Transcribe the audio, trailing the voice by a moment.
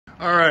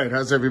All right,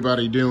 how's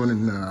everybody doing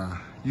in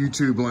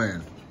YouTube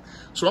land?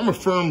 So I'm a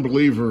firm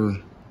believer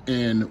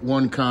in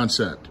one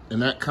concept,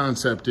 and that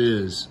concept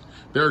is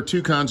there are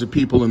two kinds of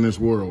people in this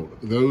world: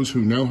 those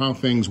who know how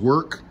things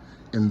work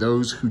and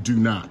those who do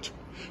not.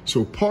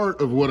 So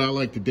part of what I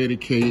like to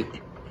dedicate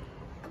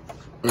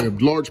a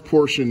large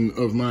portion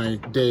of my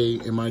day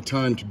and my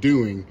time to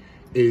doing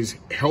is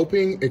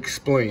helping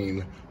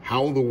explain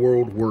how the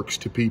world works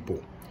to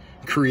people,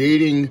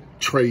 creating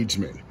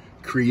tradesmen,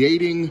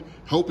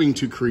 helping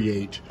to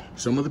create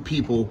some of the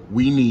people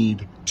we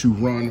need to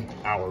run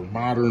our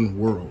modern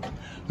world.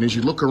 And as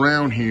you look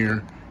around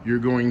here, you're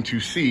going to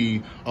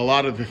see a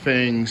lot of the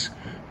things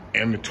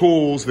and the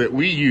tools that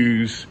we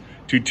use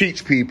to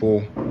teach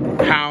people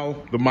how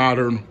the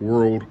modern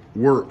world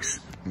works,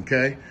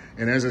 okay?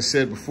 And as I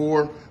said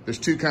before, there's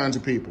two kinds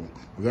of people: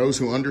 those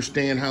who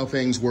understand how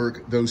things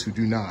work, those who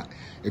do not.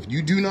 If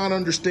you do not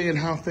understand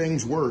how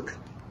things work,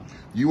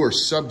 you are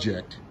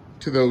subject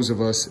to those of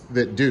us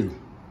that do.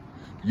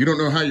 You don't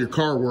know how your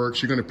car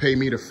works, you're gonna pay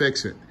me to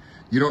fix it.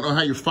 You don't know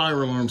how your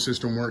fire alarm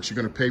system works, you're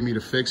gonna pay me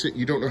to fix it.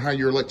 You don't know how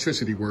your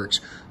electricity works,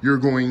 you're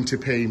going to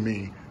pay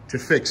me to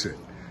fix it.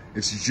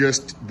 It's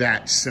just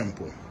that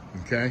simple,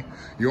 okay?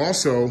 You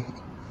also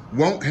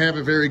won't have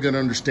a very good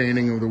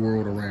understanding of the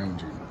world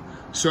around you.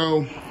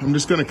 So I'm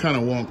just gonna kind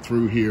of walk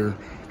through here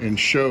and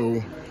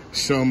show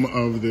some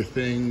of the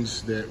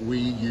things that we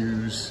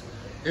use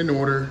in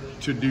order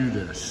to do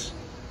this.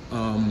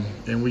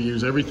 And we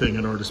use everything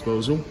at our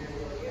disposal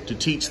to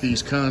teach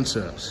these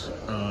concepts.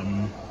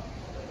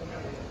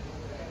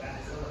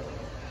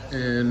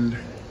 And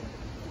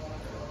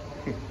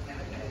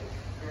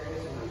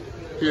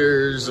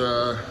here's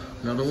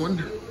another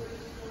one.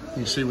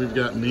 You see we've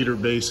got meter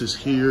bases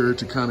here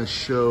to kind of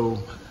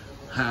show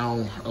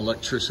how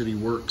electricity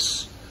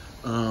works.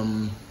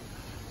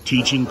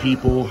 Teaching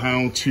people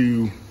how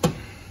to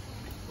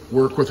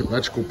work with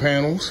electrical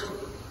panels,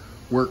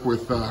 work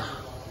with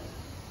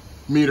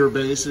meter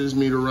bases,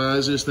 meter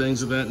risers,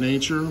 things of that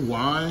nature.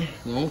 Why?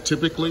 Well,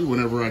 typically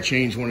whenever I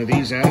change one of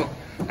these out,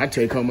 I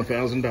take home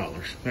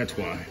 $1,000. That's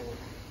why.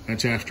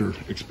 That's after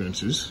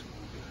expenses.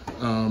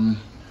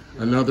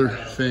 Another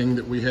thing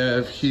that we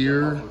have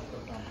here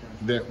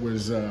that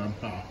was,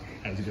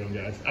 how's it going,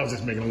 guys? I was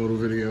just making a little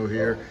video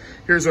here.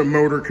 Here's a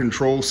motor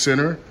control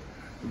center.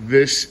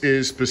 This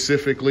is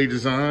specifically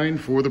designed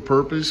for the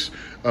purpose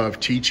of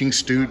teaching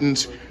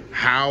students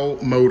how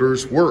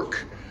motors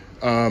work.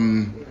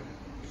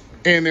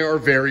 And there are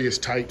various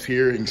types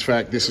here. In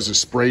fact, this is a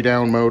spray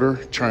down motor,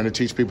 trying to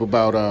teach people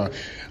about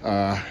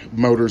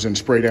motors and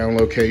spray down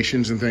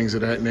locations and things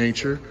of that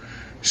nature.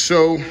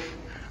 So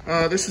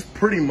this is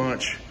pretty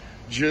much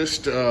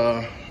just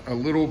a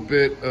little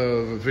bit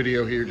of a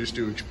video here just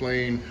to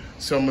explain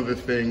some of the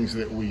things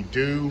that we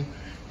do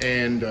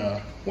and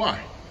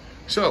why.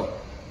 So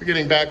we're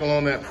getting back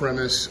along that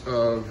premise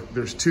of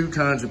there's two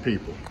kinds of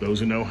people: those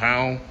who know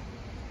how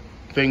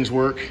things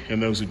work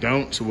and those who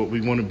don't. So what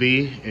we want to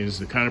be is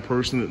the kind of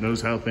person that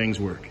knows how things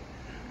work.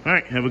 All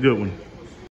right, have a good one.